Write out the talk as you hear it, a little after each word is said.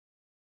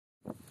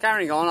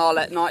Carrying on, I'll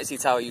let Knightsy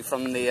tell you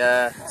from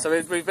the... so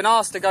we've been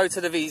asked to go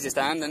to the visa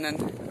stand, and then...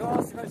 We got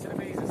asked to go to the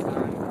visa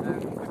stand, and then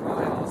the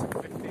guy asked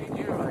for 15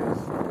 euros.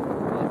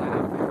 I don't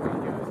have 15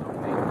 euros on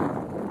me.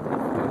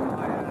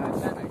 My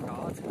debit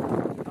card.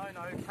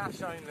 No,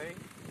 cash only.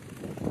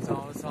 So I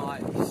was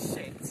like,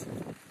 shit.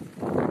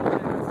 I'm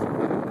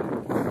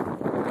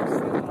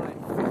still like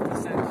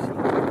 50 cents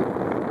short.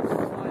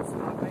 So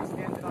I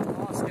basically ended up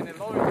asking a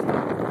lawyer for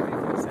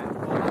 50 cents.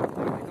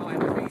 But the guy in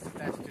the visa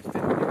desk just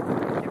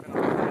didn't give an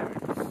idea.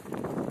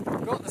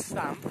 Got the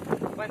stamp,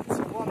 went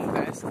to one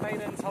desk, they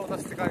then told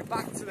us to go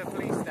back to the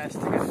police desk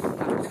to get the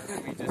stamp,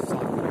 and we just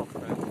signed off,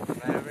 and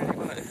they really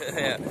wanted it.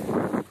 Yeah.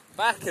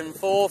 Back and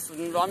forth,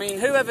 and I mean,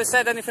 whoever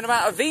said anything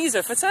about a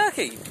visa for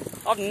Turkey?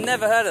 I've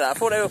never heard of that. I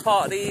thought they were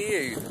part of the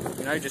EU.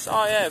 You know, just,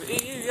 oh yeah,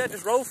 EU, yeah,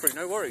 just roll through,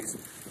 no worries.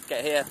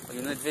 Get here,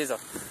 you need a visa.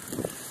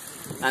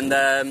 And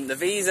the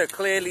visa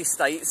clearly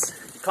states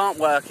you can't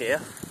work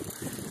here,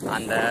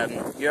 and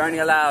you're only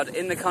allowed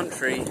in the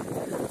country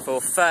for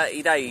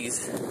 30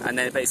 days, and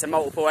then but it's a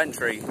multiple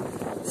entry,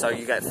 so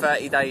you get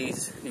 30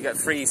 days, you get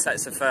 3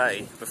 sets of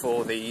 30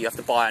 before you have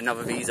to buy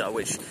another visa,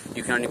 which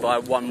you can only buy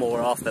one more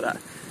after that.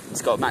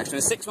 It's got a maximum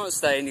of 6 months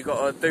stay, and you've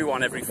got to do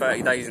one every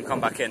 30 days and come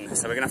back in.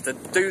 So we're going to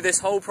have to do this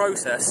whole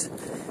process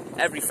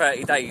every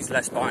 30 days,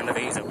 less buying the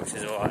visa, which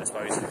is alright, I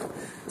suppose.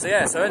 So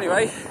yeah, so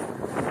anyway,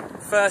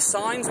 first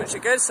signs, which are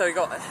good. So we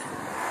got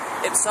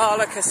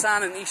Uppsala,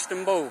 Kasan and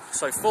Istanbul.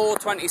 So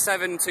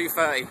 4:27,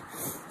 2:30.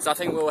 So I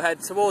think we'll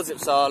head towards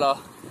Uppsala,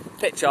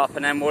 pitch up,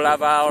 and then we'll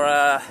have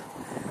our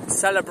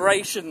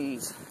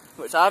celebrations,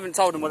 which I haven't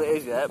told them what it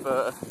is yet,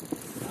 but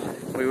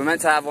we were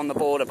meant to have on the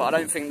border, but I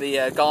don't think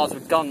the guards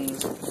with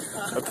guns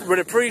would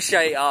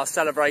appreciate our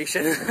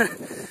celebration.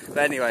 But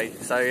anyway,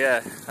 so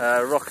yeah,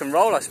 rock and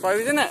roll, I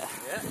suppose, isn't it?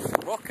 Yeah.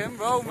 Rock and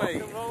roll,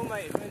 mate. Rock and roll,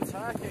 mate. We're in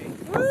Turkey.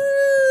 Woo!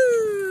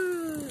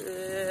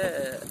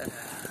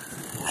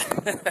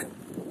 Yeah.